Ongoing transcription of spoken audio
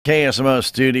KSMO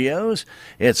Studios.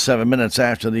 It's 7 minutes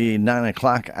after the 9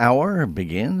 o'clock hour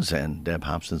begins, and Deb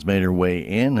Hobson's made her way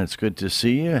in. It's good to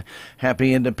see you.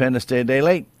 Happy Independence Day, a day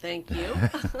late. Thank you.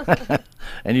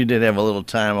 And you did have a little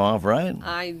time off, right?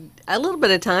 A little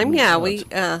bit of time, yeah. We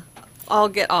all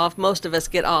get off. Most of us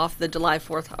get off the July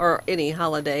 4th or any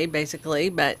holiday, basically.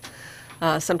 But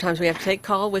sometimes we have to take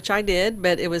call, which I did.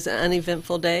 But it was an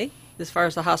uneventful day as far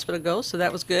as the hospital goes, so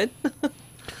that was good.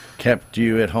 Kept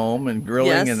you at home and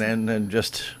grilling, Yes. and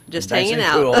just Just nice hanging and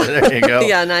out. cool. There you go.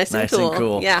 Yeah, nice and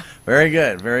cool. Yeah. Very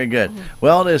good, very good.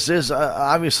 Well, this is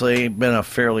obviously been a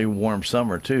fairly warm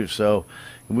summer too, so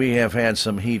we have had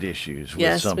some heat issues with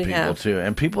Yes, some we people have. too,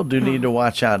 and people do need to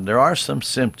watch out. There are some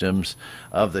symptoms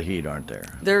of the heat, aren't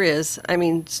there? There is. I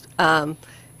mean,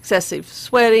 excessive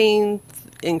sweating,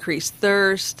 increased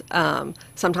thirst.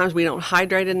 Sometimes we don't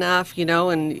hydrate enough,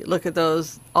 and look at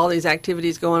all these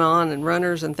activities going on and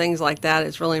runners and things like that.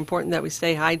 It's really important that we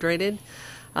stay hydrated.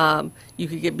 You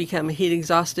could become heat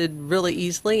exhausted really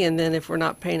easily, and then if we're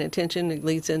not paying attention, it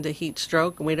leads into heat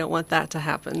stroke, and we don't want that to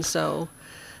happen. So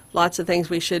lots of things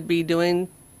we should be doing.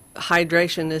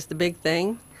 Hydration is the big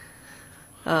thing.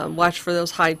 Watch for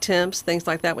those high temps, things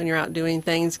like that when you're out doing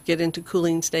things. Get into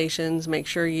cooling stations. Make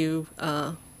sure you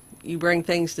bring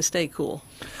things to stay cool.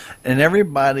 And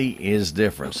everybody is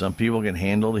different. Some people can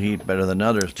handle the heat better than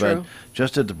others. True. But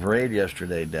just at the parade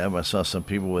yesterday, Deb, I saw some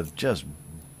people with just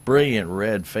brilliant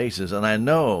red faces, and I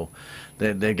know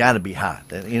that they got to be hot.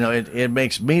 It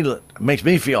makes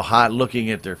me feel hot looking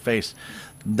at their face.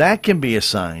 That can be a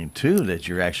sign too that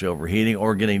you're actually overheating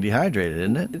or getting dehydrated,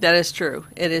 isn't it? That is true.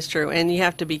 It is true. And you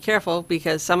have to be careful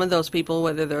because some of those people,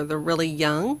 whether they're the really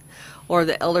young or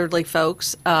the elderly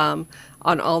folks,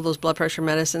 on all those blood pressure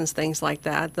medicines, things like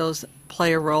that, those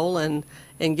play a role in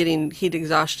getting heat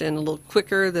exhaustion a little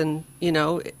quicker than,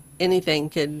 anything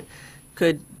could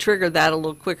trigger that a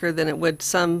little quicker than it would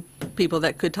some people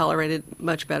that could tolerate it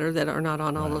much better that are not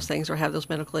on all those things or have those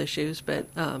medical issues. But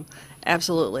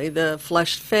absolutely, the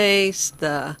flushed face,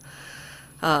 the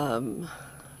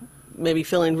maybe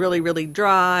feeling really, really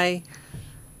dry,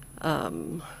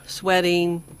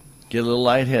 sweating. Get a little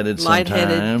lightheaded sometimes.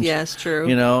 Lightheaded, yes, true.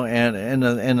 And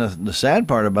the sad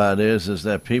part about it is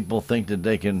that people think that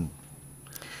they can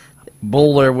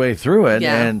bull their way through it,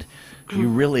 Yeah. and you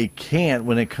really can't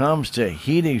when it comes to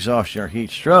heat exhaustion or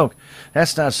heat stroke.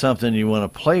 That's not something you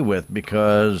want to play with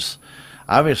because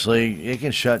obviously it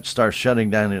can start shutting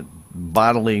down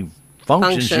bodily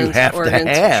functions you have organs, to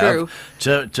have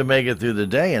true. to make it through the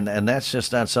day, and that's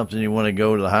just not something you want to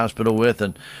go to the hospital with,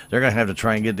 and they're going to have to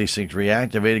try and get these things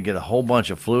reactivated, get a whole bunch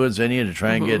of fluids in you to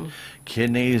try and get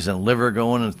kidneys and liver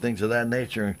going and things of that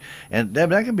nature, and that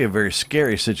can be a very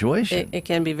scary situation. It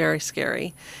can be very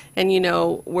scary. And,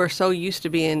 we're so used to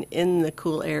being in the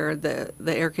cool air, the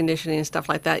air conditioning and stuff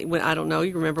like that. I don't know,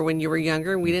 you remember when you were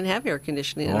younger, we didn't have air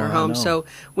conditioning in our I home. know. So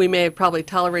we may have probably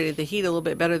tolerated the heat a little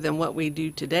bit better than what we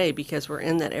do today because we're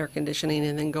in that air conditioning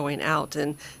and then going out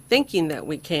and thinking that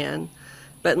we can.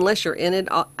 But unless you're in it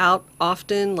out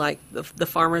often, like the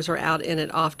farmers are out in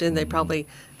it often, they probably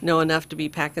know enough to be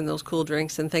packing those cool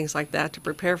drinks and things like that to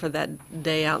prepare for that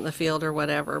day out in the field or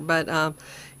whatever. But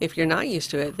if you're not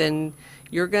used to it, then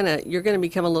you're gonna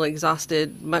become a little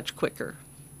exhausted much quicker.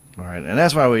 All right, and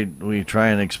that's why we try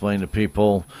and explain to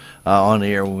people on the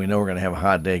air when we know we're going to have a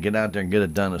hot day. Get out there and get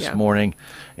it done this morning.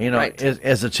 Right.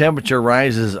 As the temperature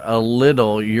rises a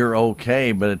little, you're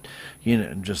okay, but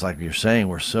just like you're saying,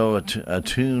 we're so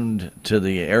attuned to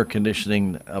the air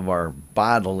conditioning of our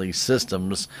bodily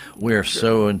systems. We're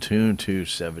so attuned to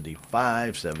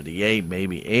 75, 78,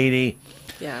 maybe 80.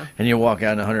 Yeah. And you walk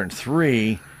out in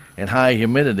 103. And high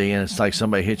humidity, and it's like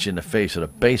somebody hits you in the face with a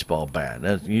baseball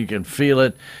bat. You can feel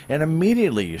it, and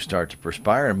immediately you start to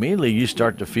perspire. Immediately you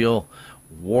start to feel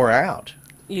wore out.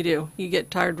 You do. You get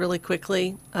tired really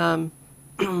quickly.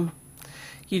 If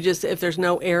there's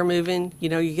no air moving,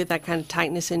 you get that kind of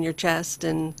tightness in your chest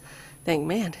and think,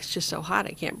 man, it's just so hot.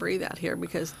 I can't breathe out here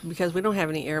because we don't have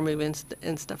any air moving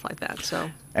and stuff like that. So.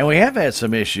 And we have had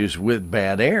some issues with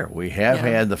bad air. We have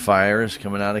had the fires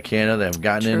coming out of Canada that have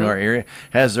gotten into our area.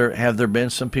 Have there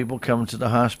been some people coming to the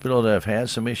hospital that have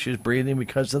had some issues breathing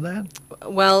because of that?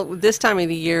 Well, this time of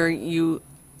the year,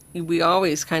 we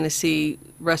always kind of see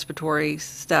respiratory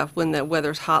stuff when the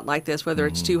weather's hot like this, whether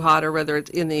it's too hot or whether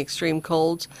it's in the extreme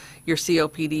colds. Your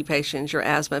COPD patients, your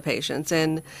asthma patients,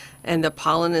 and the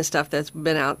pollen and stuff that's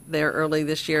been out there early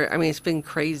this year. I mean, it's been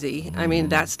crazy. I mean,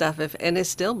 that stuff, and it's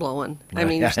still blowing. I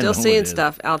mean, you're still seeing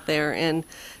stuff out there, and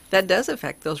that does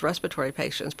affect those respiratory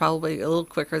patients probably a little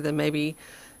quicker than maybe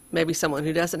someone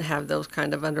who doesn't have those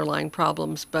kind of underlying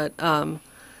problems. But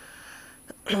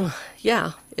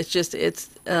yeah,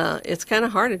 it's kind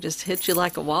of hard. It just hits you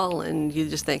like a wall, and you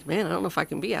just think, man, I don't know if I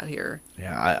can be out here.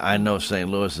 Yeah, I know St.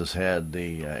 Louis has had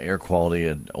the air quality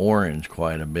at orange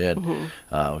quite a bit.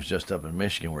 I was just up in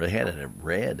Michigan where they had it at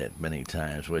red at many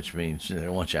times, which means they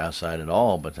don't want you outside at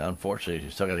all. But unfortunately,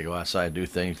 you still got to go outside, do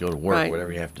things, go to work, Right.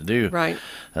 whatever you have to do. Right.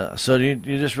 So you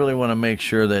just really want to make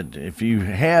sure that if you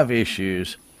have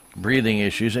issues, breathing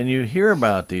issues, and you hear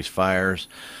about these fires,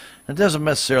 it doesn't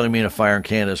necessarily mean a fire in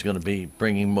Canada is going to be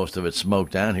bringing most of its smoke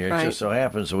down here. It Right. just so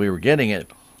happens that we were getting it.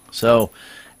 So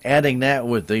adding that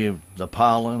with the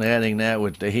pollen, adding that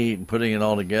with the heat, and putting it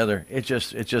all together, it's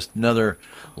just another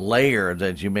layer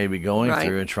that you may be going Right.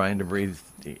 through and trying to breathe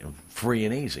free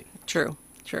and easy. True.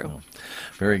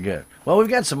 Very good. Well, we've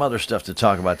got some other stuff to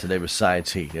talk about today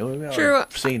besides heat. We've True.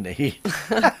 seen the heat.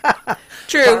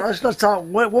 True. Let's talk.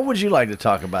 What would you like to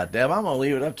talk about, Deb? I'm going to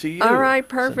leave it up to you. All right,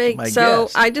 since you're perfect. my So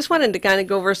guest. I just wanted to kind of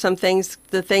go over some things,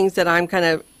 the things that I'm kind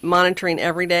of monitoring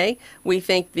every day. We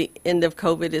think the end of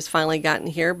COVID has finally gotten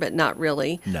here, but not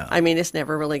really. No. I mean, it's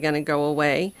never really going to go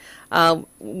away.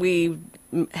 We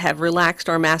have relaxed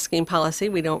our masking policy.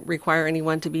 We don't require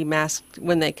anyone to be masked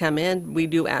when they come in. We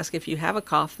do ask if you have a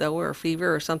cough, though, or a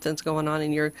fever, or something's going on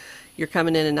and you're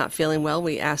coming in and not feeling well.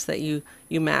 We ask that you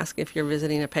mask if you're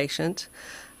visiting a patient,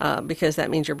 because that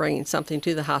means you're bringing something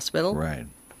to the hospital. Right.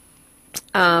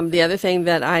 The other thing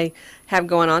that I have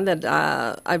going on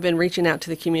that I've been reaching out to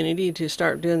the community to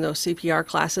start doing those CPR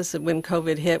classes. When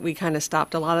COVID hit, we kind of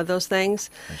stopped a lot of those things.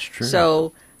 That's true.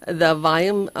 So the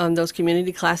volume on those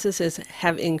community classes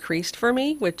have increased for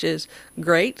me, which is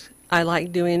great. I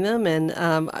like doing them, and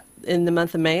in the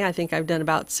month of May, I think I've done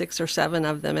about 6 or 7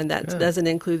 of them, and that Good. doesn't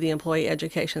include the employee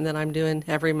education that I'm doing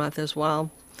every month as well.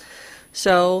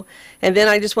 So, and then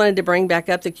I just wanted to bring back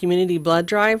up the community blood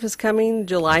drive is coming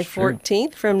July That's true.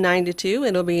 14th from 9 to 2.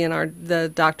 It'll be in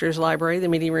the doctor's library, the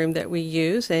meeting room that we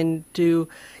use, and you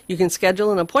can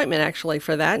schedule an appointment actually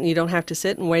for that, and you don't have to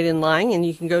sit and wait in line, and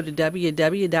you can go to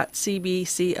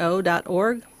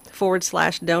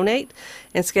www.cbco.org/donate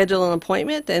and schedule an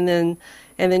appointment, and then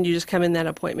you just come in that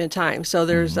appointment time. So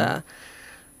there's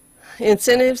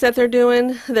incentives that they're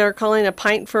doing. They're calling a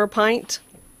pint for a pint.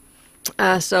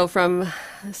 So from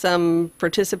some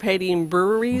participating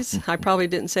breweries, I probably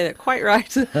didn't say that quite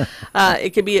right.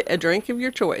 It could be a drink of your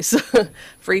choice.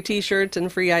 Free T-shirts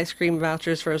and free ice cream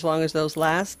vouchers for as long as those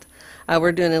last.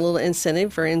 We're doing a little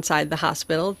incentive for inside the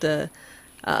hospital to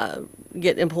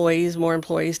get more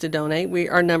employees to donate.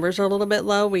 Our numbers are a little bit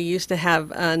low. We used to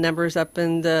have numbers up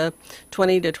in the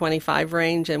 20 to 25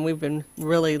 range, and we've been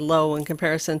really low in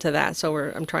comparison to that. So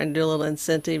I'm trying to do a little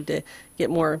incentive to get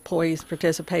more employees'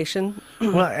 participation.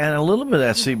 Well, and a little bit of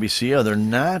that CBCO, they're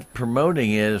not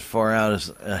promoting it as far out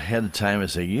as ahead of time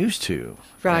as they used to.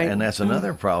 Right. And that's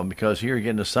another problem, because here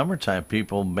again, in the summertime,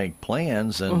 people make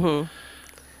plans and, well,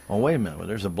 wait a minute, well,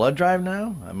 there's a blood drive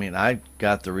now? I mean, I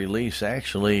got the release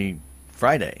actually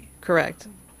Friday. Correct.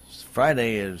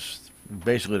 Friday is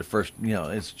basically the first,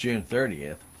 it's June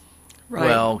 30th. Right.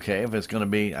 Well, okay, if it's going to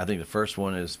be, I think the first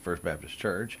one is First Baptist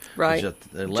Church. Right. It's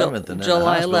the 11th, and then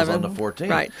July the hospital's on 11th. the 14th.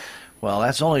 Right. Well,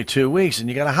 that's only 2 weeks, and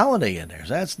you got a holiday in there.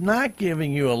 So that's not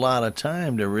giving you a lot of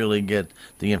time to really get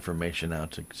the information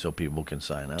out so people can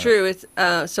sign up. True. It's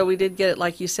so we did get it,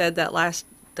 like you said, that last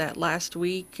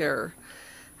week, or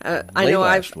I Late know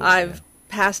last week, I've yeah.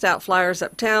 passed out flyers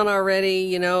uptown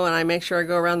already, and I make sure I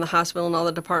go around the hospital, and all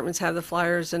the departments have the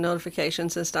flyers and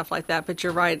notifications and stuff like that. But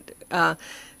you're right.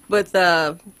 With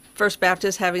First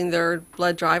Baptist having their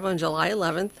blood drive on July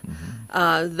 11th,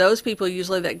 those people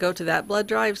usually that go to that blood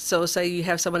drive, so say you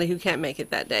have somebody who can't make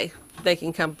it that day, they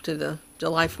can come to the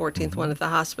July 14th one at the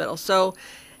hospital. So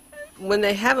when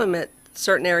they have them at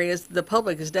certain areas, the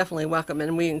public is definitely welcome,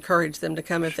 and we encourage them to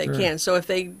come if they can. So if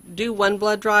they do one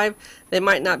blood drive, they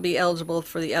might not be eligible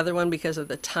for the other one because of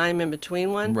the time in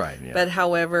between one. Right, yeah. But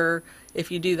however,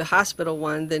 if you do the hospital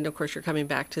one, then of course you're coming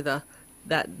back to that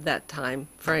time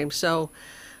frame. So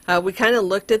we kind of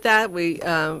looked at that. We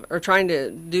are trying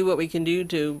to do what we can do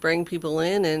to bring people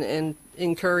in and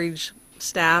encourage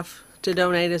staff to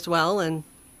donate as well. And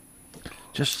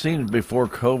Just seemed before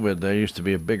COVID, there used to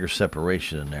be a bigger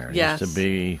separation in there. It Yes. used to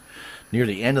be near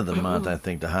the end of the month, I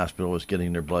think the hospital was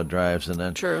getting their blood drives, and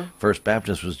then True. First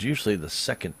Baptist was usually the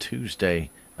second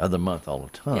Tuesday of the month all the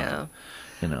time. yeah.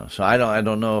 So I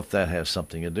don't know if that has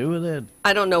something to do with it.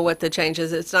 I don't know what the change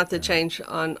is. It's not the change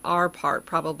on our part,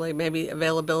 probably. Maybe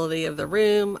availability of the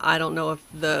room. I don't know if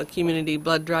the community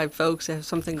blood drive folks have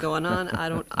something going on.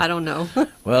 I don't know.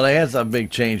 Well, they had a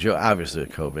big change. Obviously,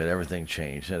 with COVID, everything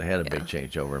changed. It had a big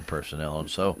change over in personnel. And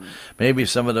so maybe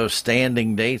some of those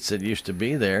standing dates that used to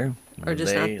be there are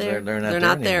just not there. They're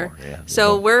not there there. Yeah,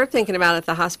 so we're thinking about at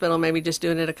the hospital maybe just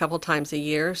doing it a couple times a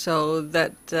year so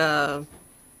that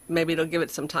maybe it'll give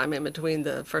it some time in between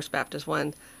the First Baptist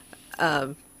one.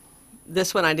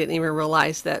 This one I didn't even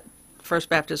realize that First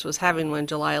Baptist was having one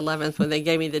July 11th when they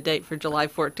gave me the date for July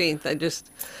 14th.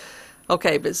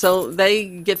 Okay, but so they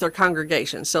get their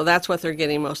congregation. So that's what they're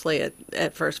getting mostly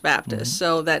at First Baptist.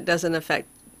 So that doesn't affect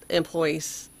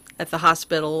employees at the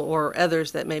hospital or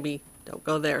others that maybe don't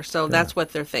go there. So that's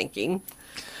what they're thinking.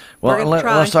 Well,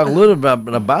 let's talk a little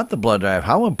bit about the blood drive.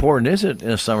 How important is it in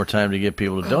the summertime to get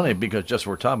people to donate? Because just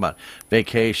we're talking about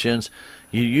vacations,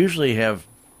 you usually have,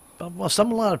 a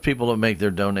lot of people that make their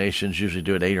donations usually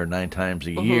do it 8 or 9 times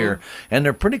a year, and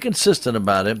they're pretty consistent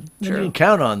about it. True. You can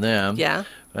count on them. Yeah.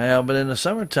 Well, but in the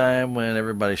summertime when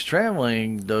everybody's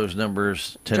traveling, those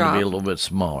numbers tend to be a little bit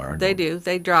smaller. They do.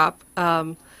 They drop.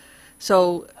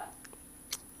 So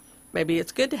maybe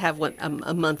it's good to have one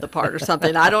a month apart or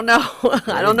something. I don't know.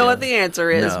 I don't know what the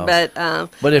answer is, No. but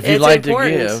if you it's like to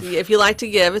important. give, If you like to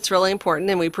give, it's really important,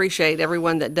 and we appreciate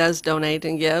everyone that does donate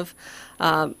and give.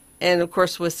 And of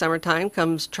course, with summertime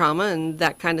comes trauma and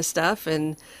that kind of stuff,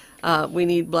 and we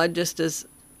need blood just as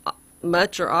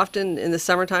much or often in the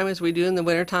summertime as we do in the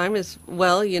wintertime as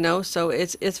well. So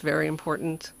it's very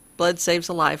important. Blood saves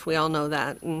a life. We all know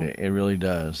that. And it really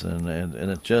does, and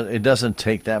it doesn't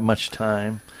take that much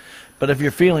time. But if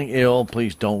you're feeling ill,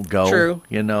 please don't go. True.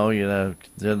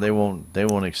 They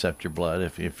won't accept your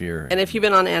blood if you're. And if you've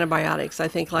been on antibiotics, I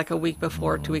think like a week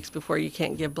before, 2 weeks before, you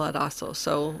can't give blood also.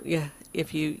 So yeah,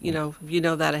 if you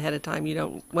know that ahead of time, you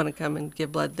don't want to come and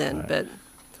give blood then. Right. But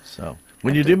so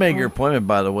when you do make your appointment,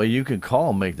 by the way, you can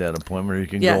call and make that appointment, or you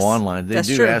can go online. They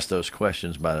do ask those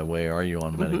questions, by the way. Are you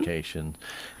on medication,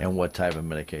 and what type of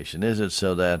medication is it,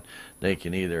 so that they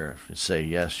can either say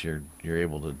yes, you're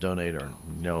able to donate, or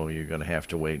no, you're going to have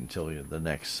to wait until the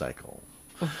next cycle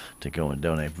to go and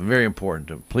donate. But very important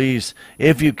to please,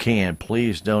 if you can,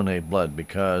 please donate blood,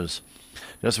 because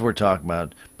just what we're talking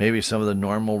about, maybe some of the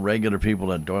regular people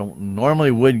that don't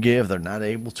normally would give, they're not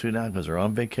able to now because they're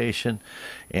on vacation,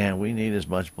 and we need as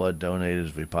much blood donated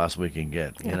as we possibly can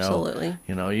get. Absolutely.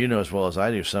 You know as well as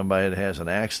I do, somebody that has an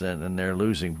accident and they're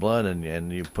losing blood,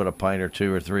 and you put a pint or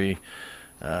 2 or 3,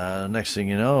 next thing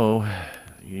you know,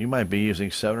 you might be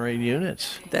using 7 or 8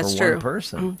 units for one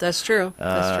person. That's true.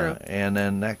 That's true. And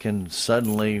then that can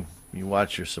suddenly, you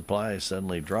watch your supplies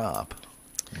suddenly drop.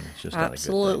 It's just not a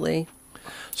good thing.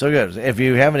 So good. If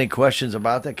you have any questions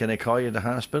about that, can they call you at the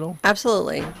hospital?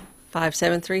 Absolutely.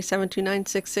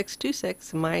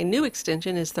 573-729-6626. My new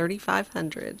extension is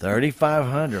 3500.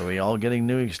 3500. We all getting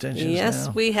new extensions Yes,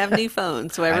 now? we have new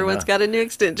phones, so everyone's got a new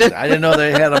extension. I didn't know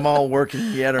they had them all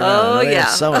working yet or not. Oh, They yeah.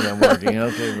 had some of them working.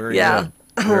 Okay, very good.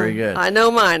 Very good. I know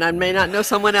mine. I may not know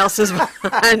someone else's, but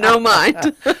I know mine.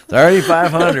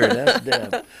 3,500. That's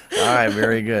Deb. All right,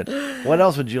 very good. What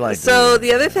else would you like to do? So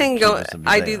the other thing,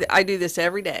 I do this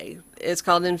every day. It's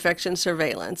called infection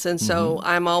surveillance, and so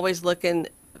I'm always looking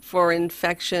for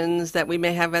infections that we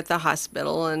may have at the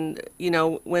hospital, and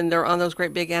when they're on those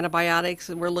great big antibiotics,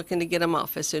 we're looking to get them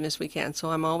off as soon as we can.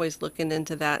 So I'm always looking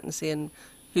into that and seeing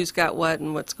who's got what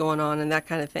and what's going on and that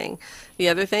kind of thing. The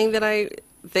other thing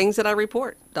things that I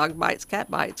report, dog bites,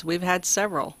 cat bites. We've had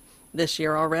several this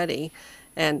year already,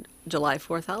 and July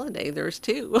 4th holiday, there's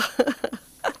 2.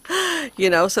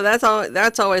 So that's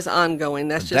always ongoing.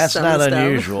 That's not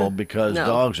unusual because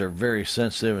dogs are very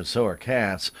sensitive, and so are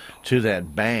cats, to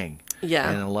that bang. Yeah.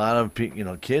 And a lot of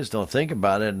kids don't think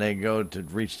about it, and they go to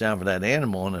reach down for that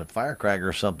animal, and a firecracker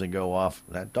or something go off.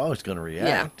 That dog's going to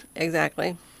react. Yeah,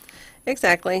 exactly.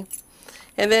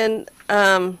 And then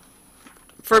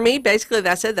for me, basically,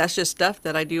 that's it. That's just stuff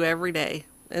that I do every day.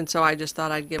 And so I just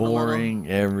thought I'd give boring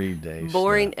everyday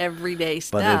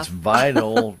stuff. But it's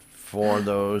vital for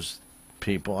those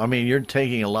people. I mean, you're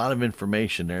taking a lot of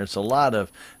information there. It's a lot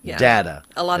of data.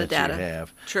 A lot of data. You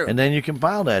have. True. And then you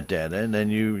compile that data, and then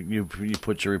you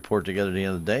put your report together at the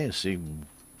end of the day and see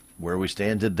where we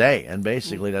stand today. And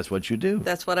basically, that's what you do.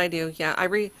 That's what I do. Yeah,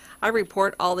 I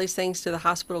report all these things to the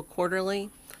hospital quarterly.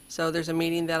 So there's a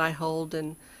meeting that I hold,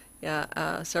 and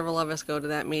several of us go to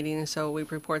that meeting, and so we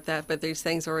report that. But these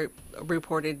things are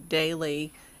reported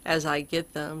daily as I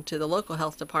get them to the local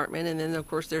health department, and then of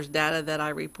course there's data that I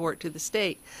report to the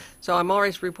state. So I'm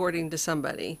always reporting to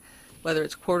somebody, whether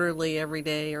it's quarterly, every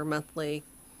day, or monthly.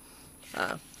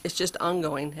 It's just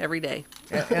ongoing every day.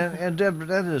 And Deb,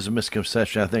 that is a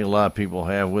misconception I think a lot of people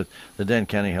have with the Denton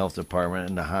County Health Department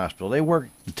and the hospital. They work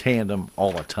in tandem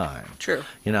all the time. True.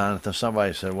 You know, and if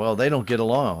somebody said, well, they don't get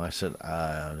along, I said,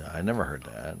 I never heard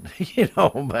that.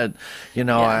 But,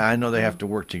 Yeah. I know they have to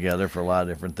work together for a lot of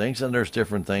different things, and there's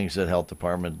different things that health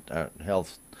department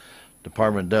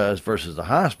does versus the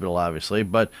hospital, obviously,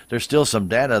 but there's still some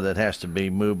data that has to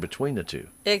be moved between the two.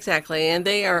 Exactly, and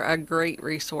they are a great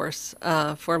resource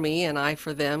for me and I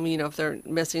for them. If they're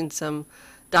missing some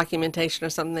documentation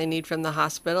or something they need from the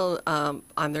hospital,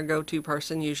 I'm their go-to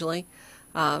person usually.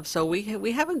 So we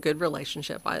have a good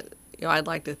relationship. I'd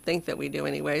like to think that we do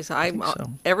anyways. I think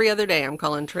so. Every other day I'm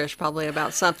calling Trish probably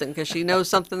about something because she knows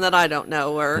something that I don't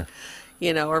know, or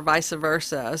or vice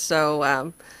versa.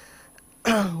 So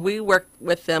we work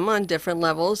with them on different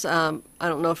levels. I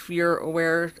don't know if you're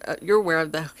aware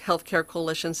of the healthcare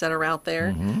coalitions that are out there.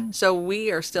 Mm-hmm. So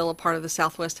we are still a part of the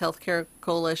Southwest Healthcare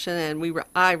Coalition, and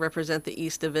I represent the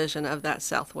East Division of that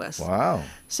Southwest. Wow.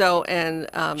 So and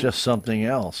Just something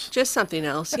else. just something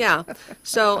else, yeah.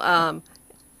 So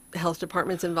health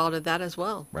department's involved in that as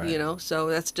well. Right. So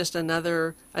that's just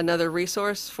another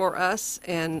resource for us,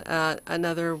 and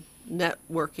another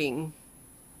networking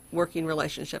working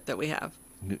relationship that we have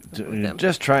with them.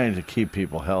 Just trying to keep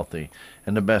people healthy,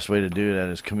 and the best way to do that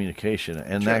is communication,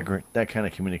 and Sure. that kind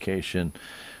of communication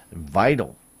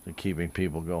vital to keeping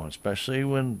people going, especially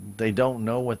when they don't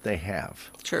know what they have.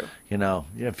 True.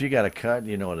 If you got a cut,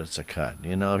 you know it's a cut.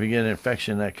 If you get an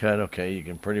infection in that cut, okay, you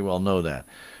can pretty well know that.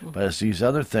 But it's these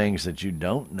other things that you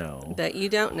don't know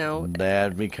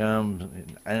that become,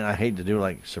 and I hate to do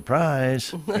like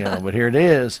surprise, but here it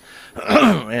is.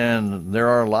 And there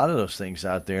are a lot of those things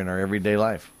out there in our everyday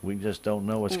life. We just don't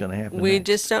know what's going to happen. We next.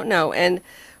 just don't know. And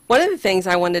one of the things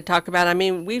I wanted to talk about,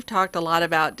 we've talked a lot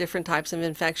about different types of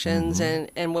infections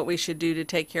and what we should do to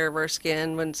take care of our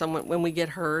skin when we get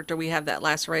hurt or we have that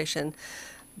laceration.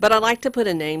 But I'd like to put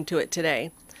a name to it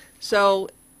today. So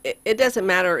it doesn't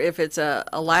matter if it's a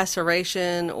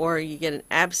laceration or you get an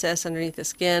abscess underneath the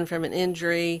skin from an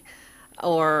injury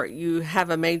or you have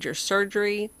a major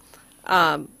surgery.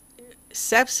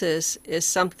 Sepsis is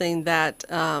something that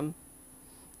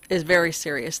is very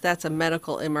serious. That's a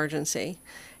medical emergency.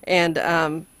 And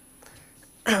I'm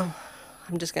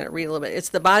just going to read a little bit. It's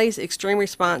the body's extreme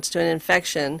response to an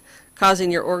infection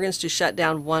causing your organs to shut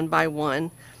down one by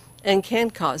one and can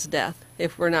cause death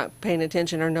if we're not paying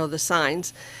attention or know the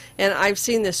signs. And I've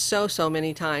seen this so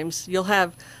many times. You'll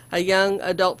have a young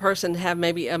adult person have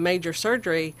maybe a major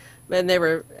surgery and they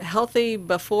were healthy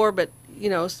before, but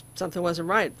something wasn't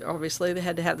right. Obviously, they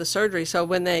had to have the surgery. So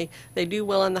when they do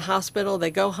well in the hospital,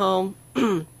 they go home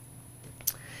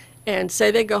and say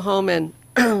they go home and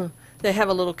they have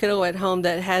a little kiddo at home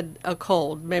that had a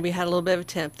cold, maybe had a little bit of a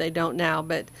temp. They don't now,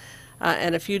 but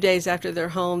and a few days after they're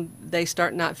home, they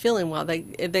start not feeling well.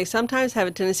 They sometimes have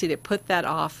a tendency to put that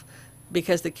off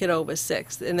because the kiddo was sick,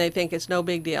 and they think it's no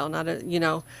big deal.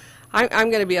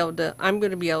 I'm going to be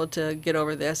able to get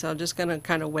over this. I'm just going to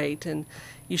kind of wait. And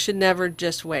you should never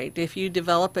just wait. If you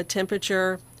develop a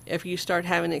temperature, if you start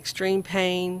having extreme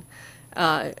pain,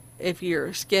 if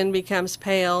your skin becomes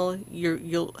pale,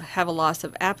 you'll have a loss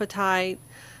of appetite.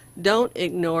 Don't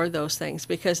ignore those things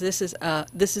because this is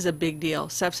a big deal.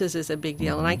 Sepsis is a big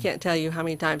deal, and I can't tell you how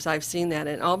many times I've seen that,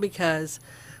 and all because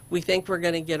we think we're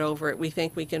going to get over it. We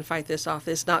think we can fight this off.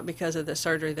 It's not because of the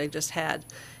surgery they just had.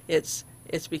 It's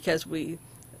because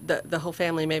the whole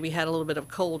family maybe had a little bit of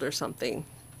cold or something.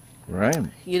 Right.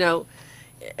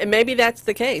 And maybe that's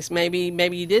the case. Maybe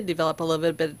you did develop a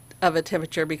little bit of a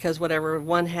temperature because whatever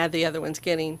one had, the other one's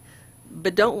getting.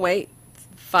 But don't wait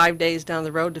 5 days down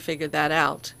the road to figure that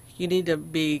out. You need to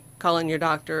be calling your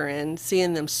doctor and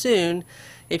seeing them soon.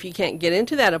 If you can't get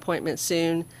into that appointment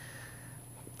soon,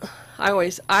 I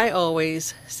always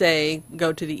say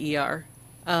go to the ER.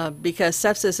 Because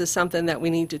sepsis is something that we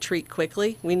need to treat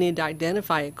quickly. We need to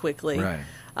identify it quickly.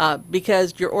 Right.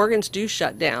 Because your organs do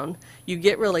shut down. You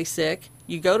get really sick.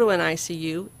 You go to an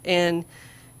ICU, and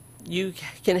you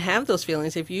can have those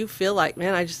feelings if you feel like,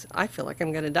 man, I feel like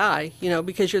I'm going to die,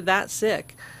 because you're that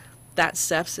sick. That's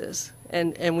sepsis,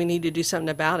 and we need to do something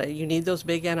about it. You need those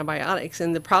big antibiotics.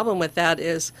 And the problem with that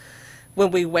is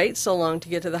when we wait so long to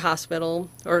get to the hospital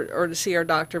or to see our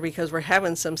doctor because we're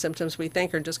having some symptoms we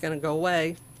think are just going to go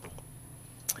away,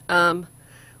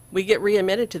 we get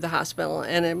readmitted to the hospital,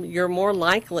 and you're more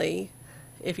likely,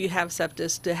 if you have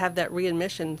sepsis, to have that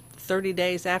readmission 30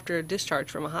 days after a discharge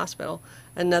from a hospital,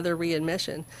 another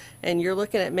readmission. And you're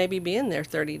looking at maybe being there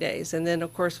 30 days. And then,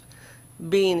 of course,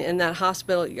 being in that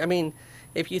hospital,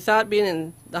 if you thought being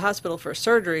in the hospital for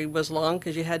surgery was long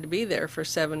because you had to be there for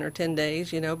 7 or 10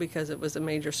 days, because it was a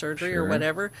major surgery or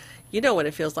whatever, you know what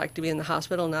it feels like to be in the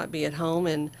hospital, not be at home,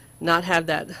 and not have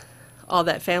all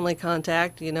that family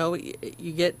contact. You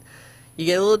get a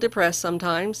little depressed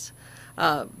sometimes,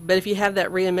 but if you have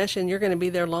that readmission, you're going to be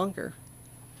there longer,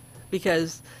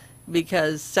 because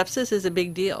sepsis is a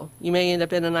big deal. You may end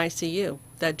up in an ICU.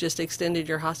 That just extended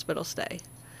your hospital stay,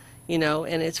 and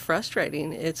it's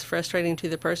frustrating. It's frustrating to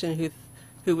the person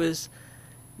who was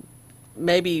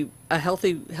maybe a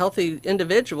healthy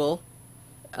individual,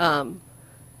 and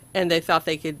they thought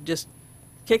they could just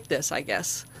kick this, I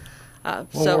guess. Well,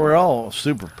 we're all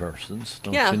super persons,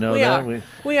 don't you know that?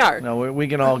 We are. No, we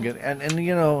can all get, and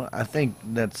I think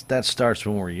that starts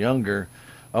when we're younger.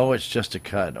 Oh, it's just a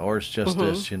cut, or it's just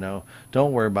this,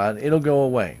 Don't worry about it. It'll go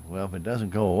away. Well, if it doesn't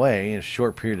go away in a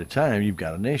short period of time, you've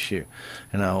got an issue.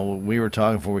 We were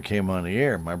talking before we came on the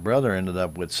air. My brother ended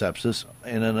up with sepsis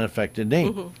in an affected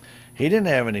knee. He didn't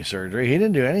have any surgery. He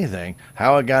didn't do anything.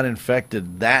 How it got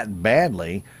infected that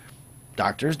badly,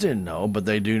 doctors didn't know, but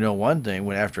they do know one thing.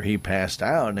 When after he passed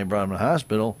out and they brought him to the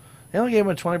hospital, they only gave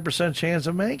him a 20% chance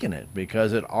of making it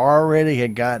because it already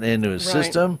had gotten into his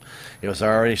system. It was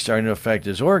already starting to affect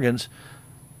his organs.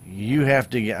 You have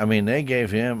to get, they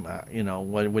gave him, what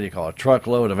do you call it, a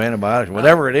truckload of antibiotics,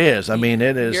 whatever it is. It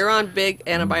is. You're on big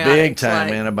antibiotics. Big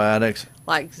time antibiotics.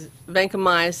 Like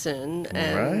vancomycin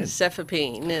and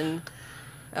cefepime and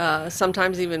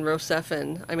sometimes even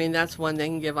Rocephin. That's one they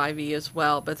can give IV as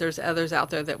well, but there's others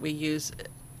out there that we use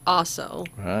also.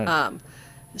 Right.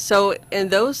 And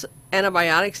those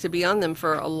antibiotics, to be on them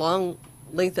for a long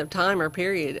length of time or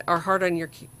period, are hard on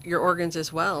your organs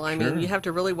as well. You have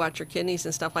to really watch your kidneys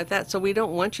and stuff like that. So we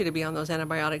don't want you to be on those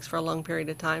antibiotics for a long period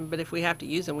of time. But if we have to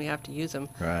use them, we have to use them.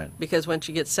 Right. Because once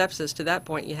you get sepsis to that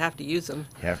point, you have to use them.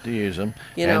 You have to use them.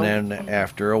 And then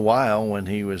after a while, when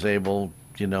he was able,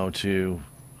 to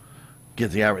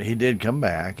get he did come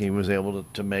back. He was able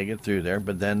to make it through there,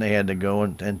 but then they had to go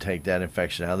and take that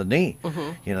infection out of the knee.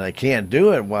 They can't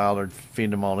do it while they're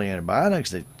feeding him all the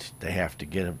antibiotics. They have to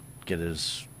get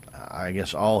his, I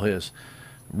guess all his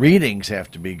readings have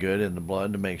to be good in the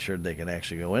blood to make sure they can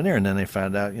actually go in there. And then they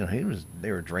found out,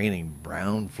 they were draining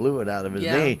brown fluid out of his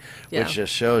knee, which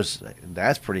just shows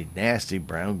that's pretty nasty,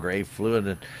 brown gray fluid.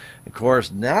 And of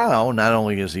course now, not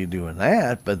only is he doing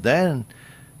that, but then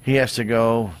he has to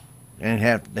go and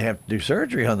they have to do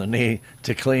surgery on the knee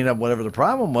to clean up whatever the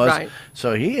problem was. Right.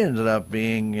 So he ended up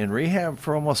being in rehab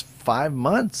for almost 5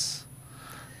 months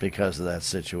because of that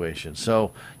situation.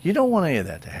 So you don't want any of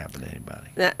that to happen to anybody.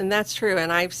 And that's true.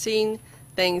 And I've seen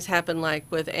things happen like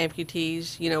with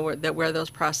amputees, that wear those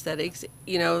prosthetics.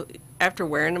 After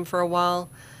wearing them for a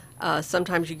while,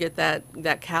 sometimes you get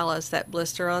that callus, that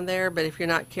blister on there. But if you're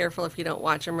not careful, if you don't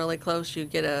watch them really close, you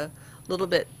get a little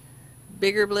bit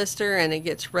bigger blister and it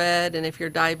gets red, and if you're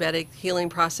diabetic, healing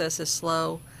process is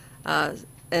slow,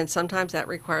 and sometimes that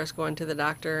requires going to the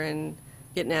doctor and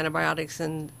getting antibiotics,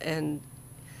 and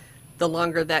the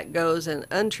longer that goes and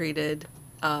untreated,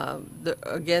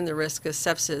 the risk is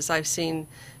sepsis. I've seen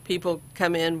people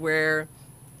come in where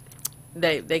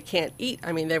they can't eat.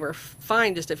 They were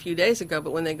fine just a few days ago,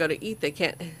 but when they go to eat, they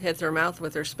can't hit their mouth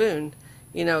with their spoon.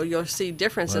 You'll see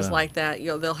differences like that.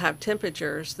 They'll have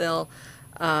temperatures. They'll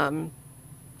have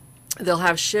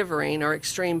shivering or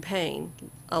extreme pain,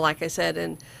 like I said,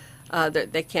 and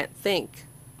they can't think.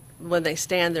 When they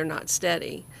stand, they're not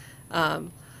steady.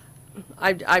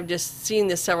 I've just seen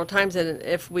this several times, and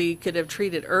if we could have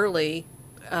treated early,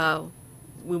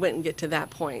 we wouldn't get to that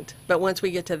point. But once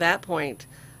we get to that point,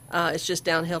 it's just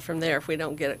downhill from there if we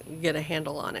don't get a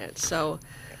handle on it. So,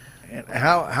 and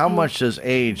how much does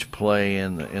age play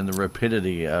in the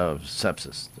rapidity of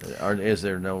sepsis? Or is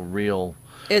there no real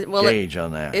gauge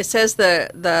on that? It says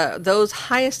those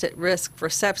highest at risk for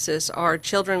sepsis are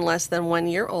children less than 1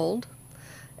 year old,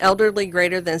 elderly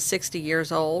greater than 60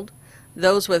 years old,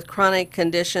 those with chronic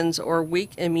conditions or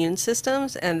weak immune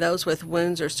systems, and those with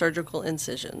wounds or surgical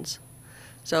incisions.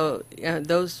 So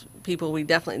those people, we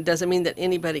definitely, doesn't mean that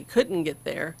anybody couldn't get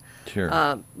there.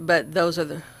 Sure. But those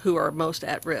are who are most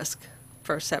at risk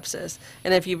for sepsis.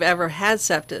 And if you've ever had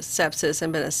sepsis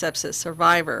and been a sepsis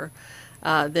survivor,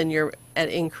 then you're at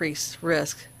increased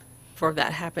risk for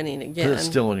that happening again. It's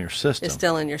still in your system. It's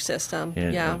still in your system,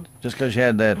 yeah. Just because you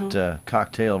had that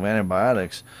cocktail of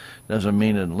antibiotics doesn't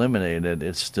mean it eliminated it.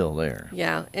 It's still there.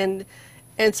 Yeah, and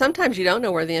sometimes you don't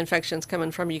know where the infection's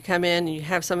coming from. You come in and you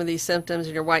have some of these symptoms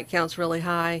and your white count's really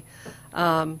high.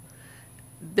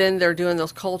 then they're doing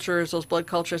those cultures, those blood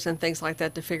cultures and things like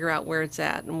that to figure out where it's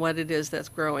at and what it is that's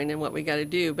growing and what we got to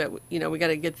do. But, we got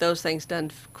to get those things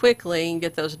done quickly and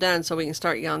get those done so we can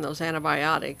start you on those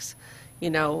antibiotics,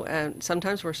 and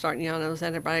sometimes we're starting you on those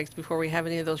antibiotics before we have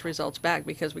any of those results back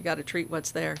because we got to treat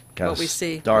what's there, what we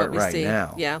see. Start right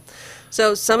now. Yeah.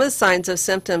 So some of the signs of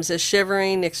symptoms is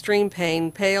shivering, extreme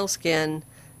pain, pale skin,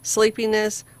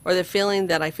 sleepiness, or the feeling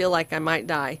that I feel like I might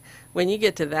die. When you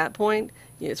get to that point,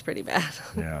 it's pretty bad.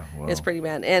 Yeah, well. It's pretty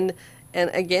bad. And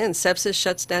again, sepsis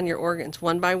shuts down your organs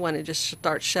one by one. It just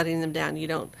starts shutting them down.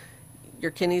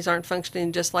 Your kidneys aren't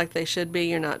functioning just like they should be.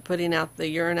 You're not putting out the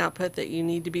urine output that you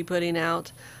need to be putting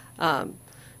out.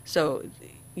 So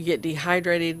you get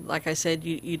dehydrated. Like I said,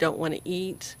 you don't want to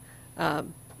eat.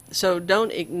 So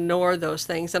don't ignore those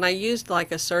things. And I used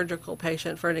like a surgical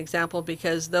patient for an example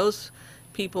because those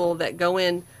people that go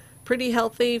in pretty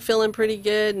healthy, feeling pretty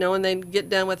good, knowing they get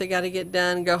done what they got to get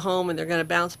done, go home, and they're going to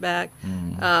bounce back.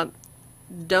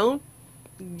 Don't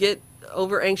get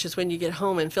over anxious when you get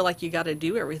home and feel like you got to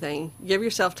do everything. Give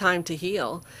yourself time to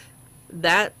heal.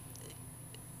 That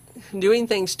doing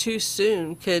things too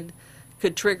soon could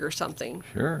trigger something.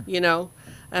 Sure.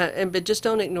 But just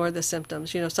don't ignore the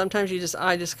symptoms. Sometimes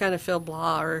I just kind of feel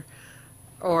blah,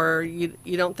 or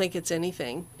you don't think it's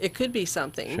anything. It could be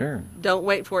something. Sure. Don't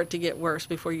wait for it to get worse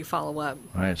before you follow up.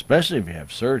 Right, especially if you have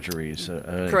surgeries.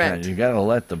 Correct. You got to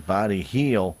let the body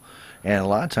heal, and a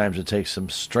lot of times it takes some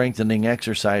strengthening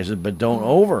exercises, but don't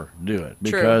overdo it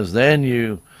because then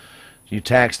you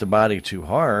tax the body too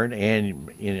hard, and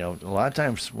a lot of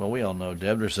times, well, we all know,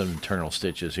 Deb, there's some internal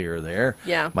stitches here or there.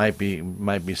 Yeah. Might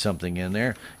be something in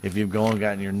there. If you've gone and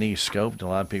gotten your knee scoped, a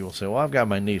lot of people say, well, I've got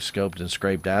my knee scoped and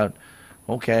scraped out.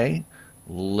 Okay,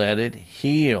 let it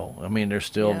heal. I mean, there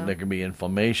could be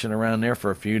inflammation around there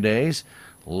for a few days.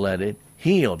 Let it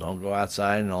heal. Don't go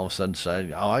outside and all of a sudden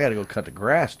say, oh, I got to go cut the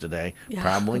grass today. Yeah.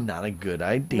 Probably not a good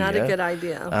idea. Not a good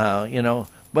idea.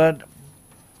 But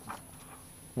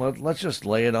let's just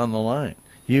lay it on the line.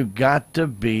 You got to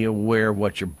be aware of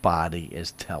what your body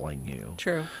is telling you.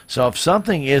 True. So if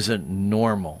something isn't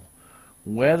normal,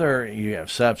 whether you have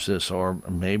sepsis or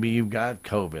maybe you've got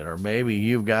COVID or maybe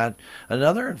you've got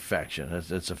another infection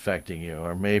that's affecting you,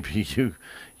 or maybe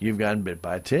you've gotten bit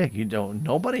by a tick.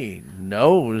 Nobody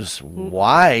knows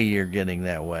why you're getting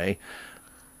that way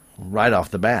right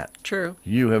off the bat. True.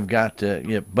 You have got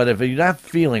to, but if you're not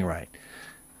feeling right,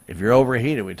 if you're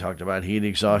overheated, we talked about heat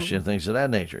exhaustion, things of that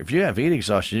nature. If you have heat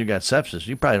exhaustion, you got sepsis,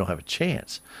 you probably don't have a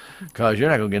chance because you're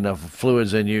not going to get enough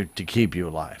fluids in you to keep you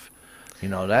alive.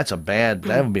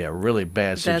 That would be a really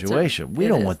bad situation. We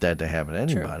don't want that to happen to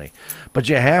anybody. True. But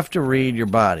you have to read your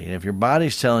body. And if your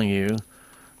body's telling you,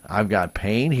 I've got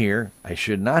pain here, I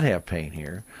should not have pain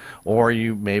here, or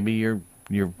maybe you're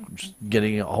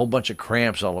getting a whole bunch of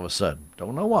cramps all of a sudden.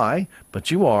 Don't know why,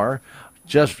 but you are.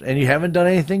 And you haven't done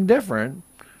anything different.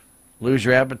 Lose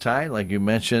your appetite, like you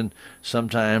mentioned.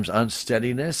 Sometimes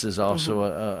unsteadiness is also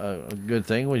a good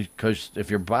thing because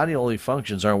if your bodily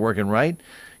functions aren't working right,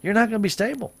 you're not going to be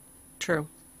stable. True.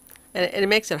 And it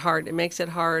makes it hard. It makes it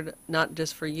hard not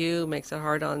just for you. It makes it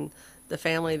hard on the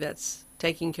family that's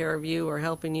taking care of you or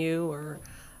helping you, or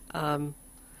and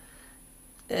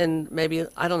maybe,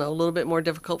 I don't know, a little bit more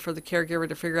difficult for the caregiver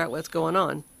to figure out what's going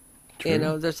on. True.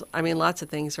 Lots of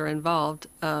things are involved.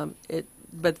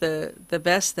 But the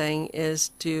best thing is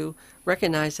to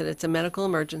recognize that it's a medical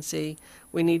emergency.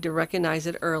 We need to recognize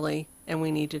it early, and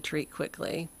we need to treat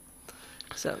quickly.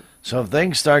 So if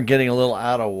things start getting a little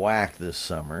out of whack this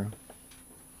summer,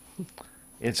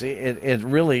 it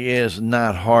really is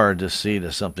not hard to see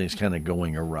that something's kind of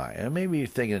going awry. And maybe you're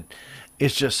thinking,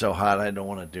 it's just so hot I don't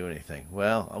want to do anything.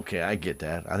 Well, okay, I get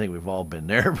that. I think we've all been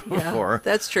there before. Yeah,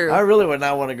 that's true. I really would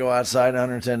not want to go outside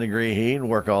 110-degree heat and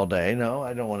work all day. No,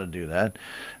 I don't want to do that.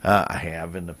 I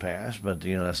have in the past, but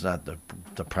that's not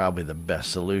probably the best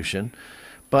solution.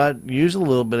 But use a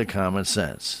little bit of common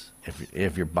sense.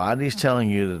 If your body's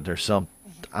telling you that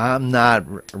I'm not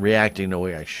reacting the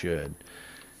way I should,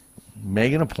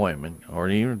 make an appointment or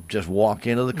even just walk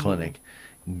into the clinic,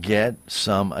 get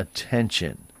some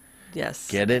attention. Yes.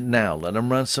 Get it now. Let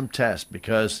them run some tests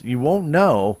because you won't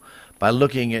know by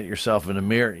looking at yourself in the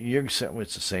mirror. It's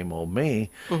the same old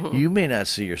me. You may not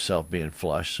see yourself being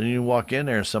flushed. So you walk in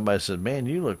there and somebody says, man,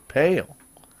 you look pale.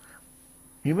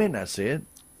 You may not see it.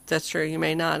 That's true. You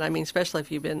may not. I mean, especially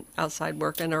if you've been outside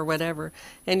working or whatever.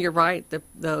 And you're right,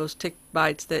 those tick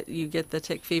bites that you get the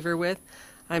tick fever with,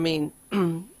 I mean,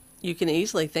 you can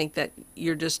easily think that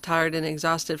you're just tired and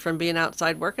exhausted from being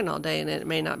outside working all day, and it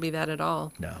may not be that at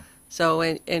all. No. So,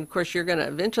 and of course, you're going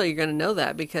to know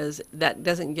that because that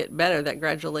doesn't get better. That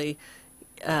gradually,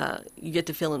 you get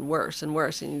to feeling worse and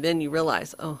worse, and then you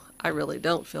realize, oh, I really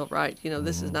don't feel right.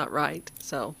 This is not right.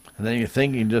 So. And then you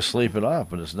think you can just sleep it off,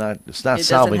 but it's not. It's not It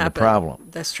solving doesn't the happen. problem.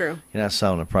 That's true. You're not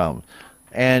solving the problem.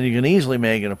 And you can easily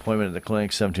make an appointment at the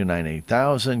clinic,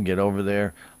 729-8000. Get over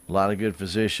there. A lot of good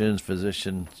physicians.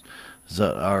 Physicians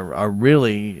are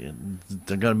really,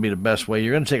 they're going to be the best way.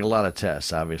 You're going to take a lot of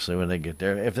tests, obviously, when they get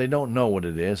there. If they don't know what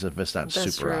it is, if it's not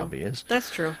That's super true. obvious. That's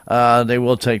true. They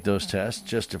will take those tests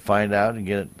just to find out and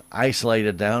get it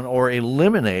isolated down or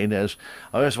eliminate. As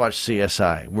I just watched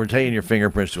CSI. We're taking your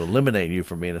fingerprints to eliminate you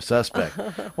from being a suspect.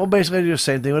 Well, basically, they do the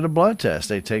same thing with a blood test.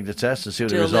 They take the test and see what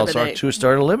To the results eliminate. are to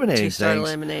start eliminating To start things.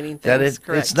 eliminating That things,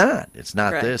 correct. it's not. It's not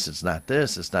Correct. this. It's not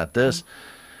this. It's not this.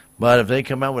 But if they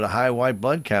come out with a high white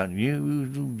blood count,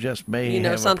 you just may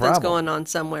have a something's problem. going on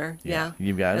somewhere. Yeah.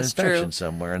 You've got an That's infection true.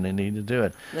 somewhere, and they need to do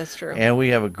it. That's true. And we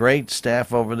have a great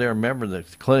staff over there. Remember, the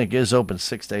clinic is open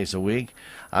 6 days a week.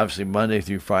 Obviously, Monday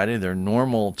through Friday, they're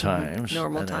normal times.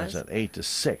 Normal and times. It's at 8 to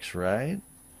 6, right?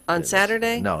 On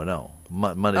Saturday? No.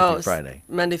 Monday Oh, through Friday.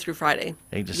 Monday through Friday.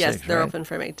 8 to yes, 6, they're right? open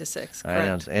from 8 to 6.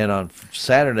 And Correct. on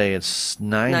Saturday, it's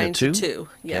 9 to 2? 2,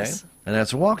 yes. Okay? And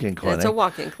that's a walk-in clinic. It's a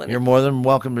walk-in clinic. You're more than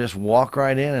welcome to just walk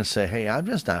right in and say, hey, I'm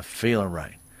just not feeling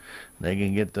right. They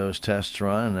can get those tests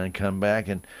run and then come back.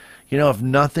 And, if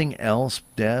nothing else,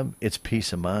 Deb, it's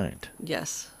peace of mind.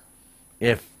 Yes.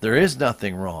 If there is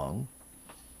nothing wrong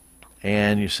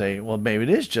and you say, well, maybe it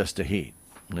is just the heat,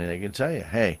 and they can tell you,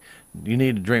 hey, you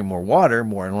need to drink more water.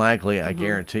 More than likely, I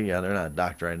guarantee you, they're not a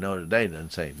doctor I know today that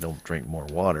doesn't say don't drink more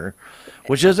water,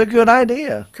 which is a good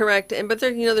idea. Correct. But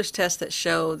there, there's tests that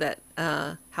show that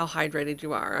how hydrated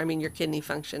you are. I mean, your kidney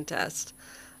function test.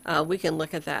 We can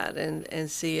look at that and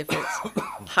see if it's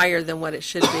higher than what it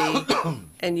should be.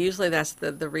 And usually that's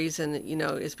the reason,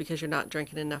 is because you're not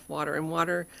drinking enough water. And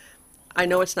water, I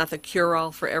know it's not the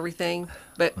cure-all for everything,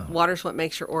 but water's what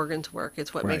makes your organs work.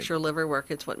 It's what makes Right. your liver work.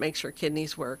 It's what makes your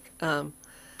kidneys work.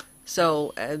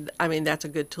 So, that's a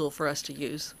good tool for us to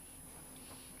use.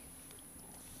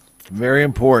 Very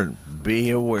important. Be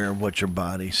aware of what your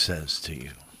body says to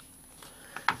you.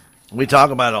 We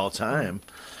talk about it all the time,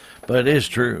 but it is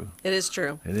true. It is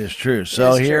true. It is true.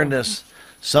 So is here true. in this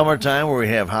summertime where we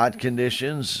have hot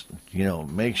conditions,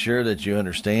 make sure that you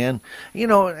understand,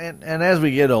 and as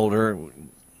we get older,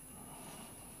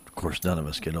 of course, none of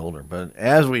us get older, but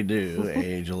as we do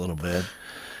age a little bit,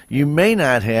 you may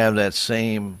not have that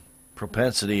same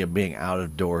propensity of being out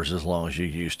of doors as long as you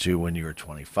used to when you were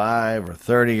 25 or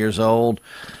 30 years old.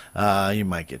 You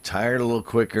might get tired a little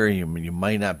quicker. You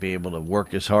might not be able to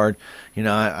work as hard.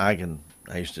 I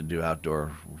used to do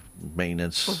outdoor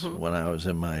maintenance when I was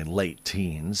in my late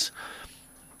teens.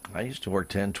 I used to work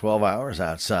 10, 12 hours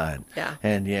outside. Yeah.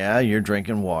 And you're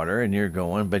drinking water and you're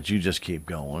going, but you just keep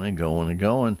going and going and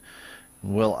going.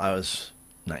 Well, I was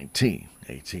 18,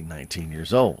 19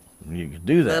 years old. You can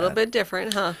do that. A little bit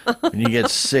different, huh? And you get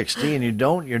 60 and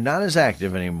you're not as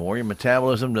active anymore. Your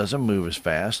metabolism doesn't move as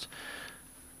fast.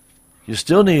 You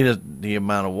still need the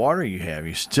amount of water you have.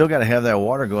 You still got to have that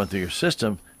water going through your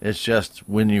system. It's just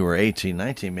when you were 18,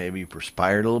 19, maybe you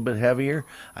perspired a little bit heavier.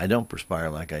 I don't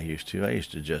perspire like I used to. I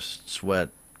used to just sweat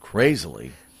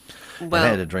crazily. Well, I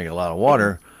had to drink a lot of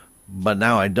water, but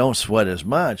now I don't sweat as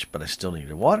much, but I still need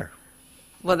the water.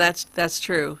 Well, that's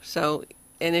true. So,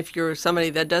 and if you're somebody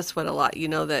that does sweat a lot, you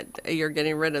know that you're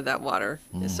getting rid of that water.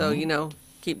 So,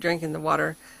 keep drinking the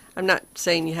water. I'm not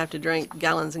saying you have to drink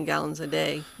gallons and gallons a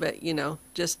day, but,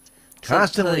 just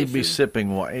Constantly so be you-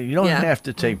 sipping water. You don't Yeah. have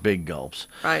to take big gulps.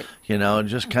 Right.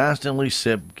 Just constantly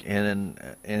sip. And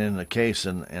in the case,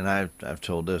 and I've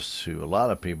told this to a lot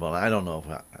of people, and I don't know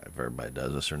if everybody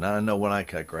does this or not. I know when I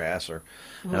cut grass,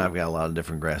 and I've got a lot of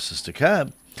different grasses to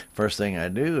cut, first thing I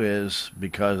do is,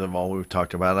 because of all we've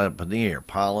talked about up in the air,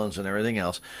 pollens and everything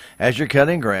else, as you're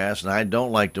cutting grass, and I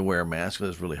don't like to wear a mask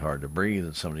because it's really hard to breathe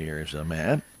in some of the areas I'm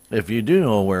at. If you do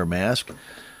know wear a mask,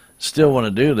 still want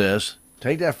to do this,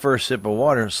 take that first sip of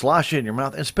water, slosh it in your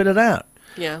mouth, and spit it out.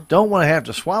 Yeah. Don't want to have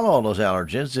to swallow all those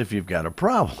allergens if you've got a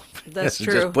problem. That's It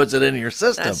true. just puts it into your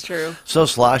system. That's true. So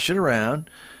slosh it around,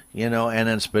 and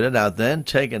then spit it out. Then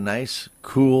take a nice,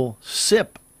 cool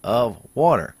sip of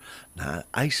water. Not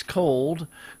ice cold.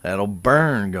 That'll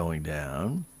burn going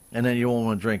down, and then you won't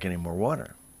want to drink any more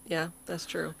water. Yeah, that's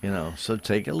true. So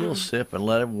take a little sip and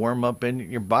let it warm up.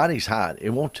 Your body's hot.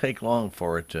 It won't take long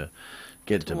for it to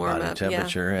get to warm body up, yeah.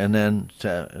 temperature, and then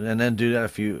do that a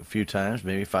few times,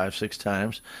 maybe 5, 6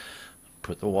 times.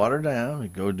 Put the water down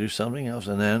and go do something else,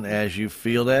 and then as you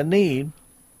feel that need,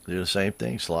 do the same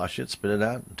thing. Slosh it, spit it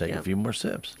out, and take a Yep. few more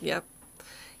sips. Yep.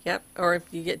 Or if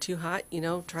you get too hot,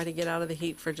 try to get out of the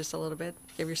heat for just a little bit.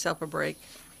 Give yourself a break.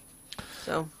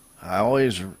 So, I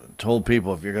always told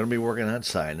people if you're going to be working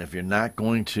outside and if you're not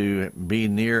going to be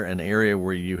near an area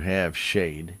where you have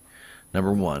shade,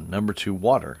 number one. Number two,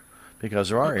 water. Because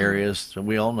there are areas that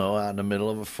we all know out in the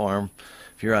middle of a farm.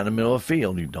 If you're out in the middle of a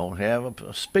field, you don't have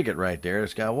a spigot right there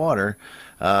that's got water.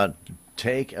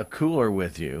 Take a cooler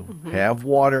with you. Have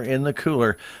water in the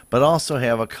cooler, but also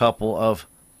have a couple of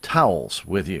towels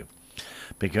with you.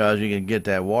 Because you can get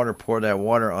that water, pour that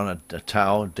water on a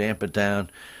towel, damp it down.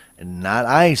 And not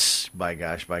ice, by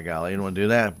golly. You don't want to do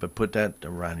that, but put that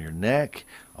around your neck,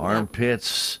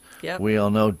 armpits. Yep. We all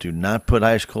know, do not put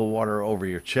ice cold water over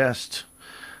your chest.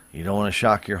 You don't want to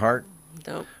shock your heart.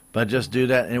 Nope. But just do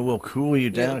that, and it will cool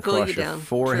you down across your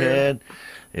forehead. True.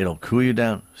 It'll cool you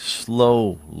down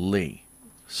slowly.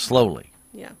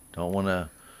 Yeah. Don't want to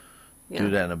do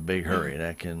that in a big hurry.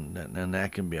 That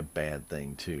can be a bad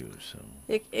thing too. So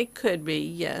it could be,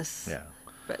 yes. Yeah.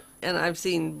 And I've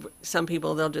seen some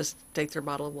people, they'll just take their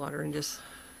bottle of water and just,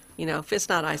 if it's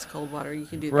not ice cold water, you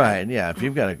can do that. Right, yeah. If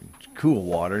you've got a cool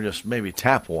water, just maybe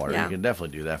tap water, you can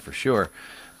definitely do that for sure.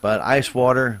 But ice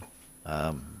water,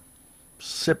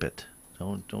 sip it.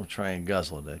 Don't try and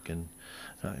guzzle it. It can.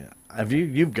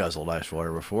 You've guzzled ice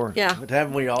water before? Yeah. But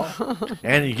haven't we all?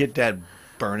 And you get that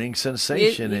burning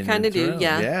sensation. You kind of do,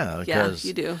 yeah. Yeah, because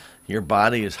you do. Your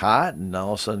body is hot and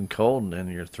all of a sudden cold, and then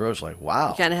your throat's like,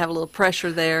 wow. You kind of have a little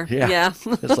pressure there. Yeah.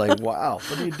 It's like, wow,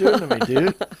 what are you doing to me,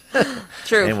 dude?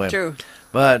 True, anyway, true.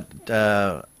 But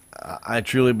I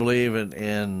truly believe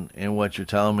in what you're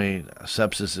telling me.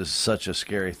 Sepsis is such a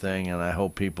scary thing, and I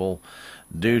hope people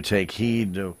do take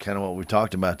heed to kind of what we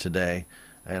talked about today.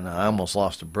 And I almost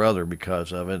lost a brother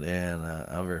because of it, and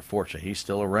I'm very fortunate. He's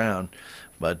still around,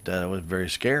 but it was very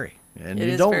scary. And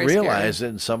you don't realize it,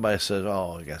 and somebody says,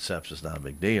 oh, I got sepsis, not a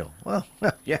big deal. Well,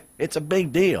 yeah, it's a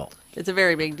big deal. It's a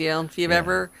very big deal. If you've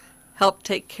ever helped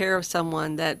take care of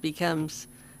someone that becomes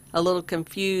a little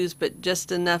confused, but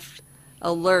just enough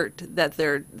alert that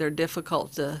they're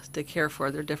difficult to care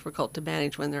for, they're difficult to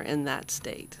manage when they're in that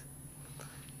state.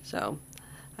 So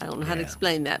I don't know how to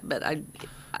explain that, but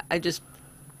I just,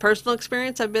 personal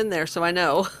experience, I've been there, so I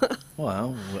know.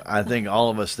 Well, I think all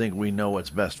of us think we know what's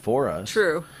best for us.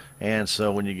 True. And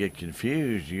so when you get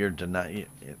confused, you're denying.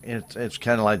 It's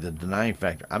kind of like the denying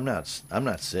factor. I'm not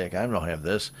sick. I don't have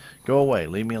this. Go away.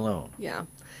 Leave me alone. Yeah,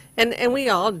 and we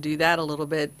all do that a little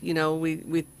bit.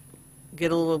 We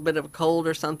get a little bit of a cold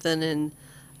or something,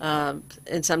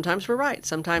 and sometimes we're right.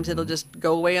 Sometimes it'll just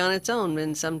go away on its own,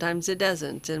 and sometimes it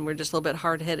doesn't. And we're just a little bit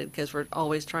hard-headed because we're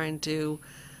always trying to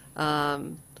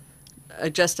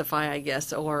justify, I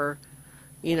guess, or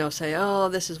say, oh,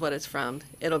 this is what it's from.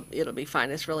 It'll be fine.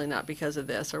 It's really not because of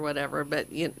this or whatever. But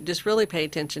just really pay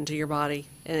attention to your body,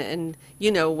 and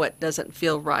what doesn't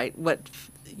feel right, what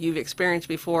you've experienced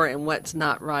before, and what's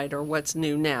not right or what's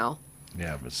new now.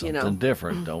 Yeah, if it's something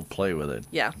different, don't play with it.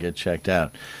 Yeah. Get checked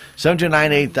out.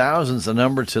 729-8000 is the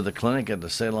number to the clinic at the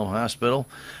Salem Hospital.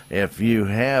 If you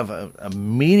have an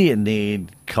immediate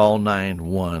need, call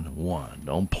 911.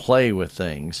 Don't play with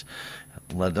things.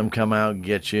 Let them come out and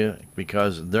get you,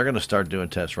 because they're going to start doing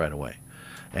tests right away.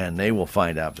 And they will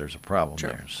find out there's a problem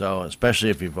there. So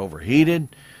especially if you've overheated,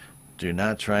 do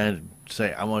not try and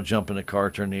say, I want to jump in the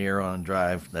car, turn the air on, and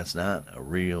drive. That's not a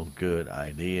real good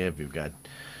idea. If you've got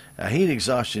heat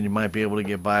exhaustion, you might be able to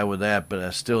get by with that, but I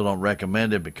still don't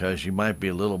recommend it because you might be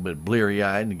a little bit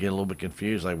bleary-eyed and get a little bit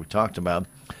confused like we talked about.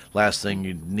 Last thing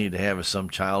you need to have is some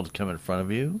child come in front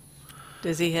of you.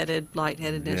 Dizzy-headed,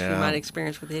 lightheadedness you might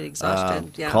experience with heat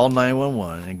exhaustion. Call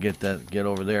 911 and get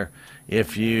over there.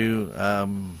 If you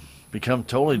become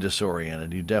totally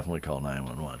disoriented, you definitely call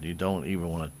 911. You don't even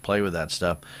want to play with that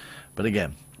stuff. But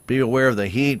again, be aware of the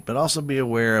heat, but also be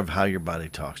aware of how your body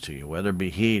talks to you, whether it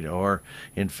be heat or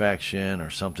infection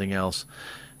or something else.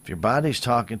 If your body's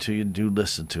talking to you, do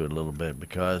listen to it a little bit,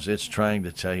 because it's trying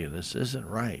to tell you this isn't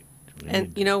right.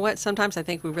 And you know what? Sometimes I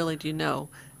think we really do know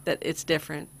that it's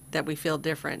different, that we feel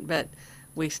different, but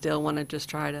we still want to just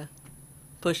try to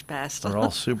push past. We're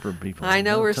all super people. I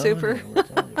know we're super.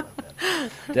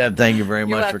 Deb, thank you very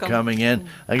much welcome. for coming in.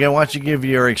 Again, why don't you give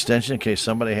your extension in case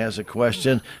somebody has a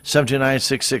question?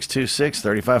 729-6626,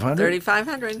 3500.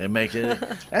 3500. And make it.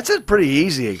 That's a pretty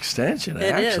easy extension,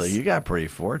 It actually. is. You got pretty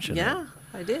fortunate. Yeah,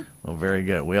 I did. Well, very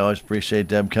good. We always appreciate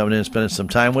Deb coming in and spending some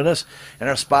time with us. And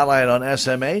our spotlight on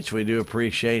SMH, we do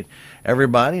appreciate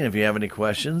everybody. And if you have any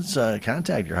questions,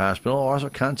 contact your hospital, or also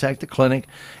contact the clinic.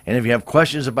 And if you have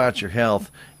questions about your health,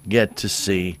 get to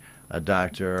see a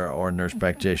doctor or a nurse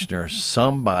practitioner,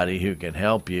 somebody who can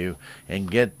help you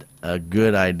and get a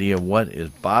good idea of what is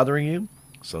bothering you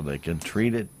so they can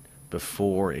treat it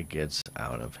before it gets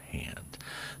out of hand.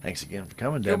 Thanks again for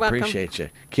coming, You're Deb. welcome. Appreciate you.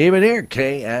 Keep it here,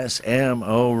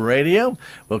 KSMO Radio.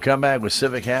 We'll come back with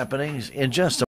Civic Happenings in just a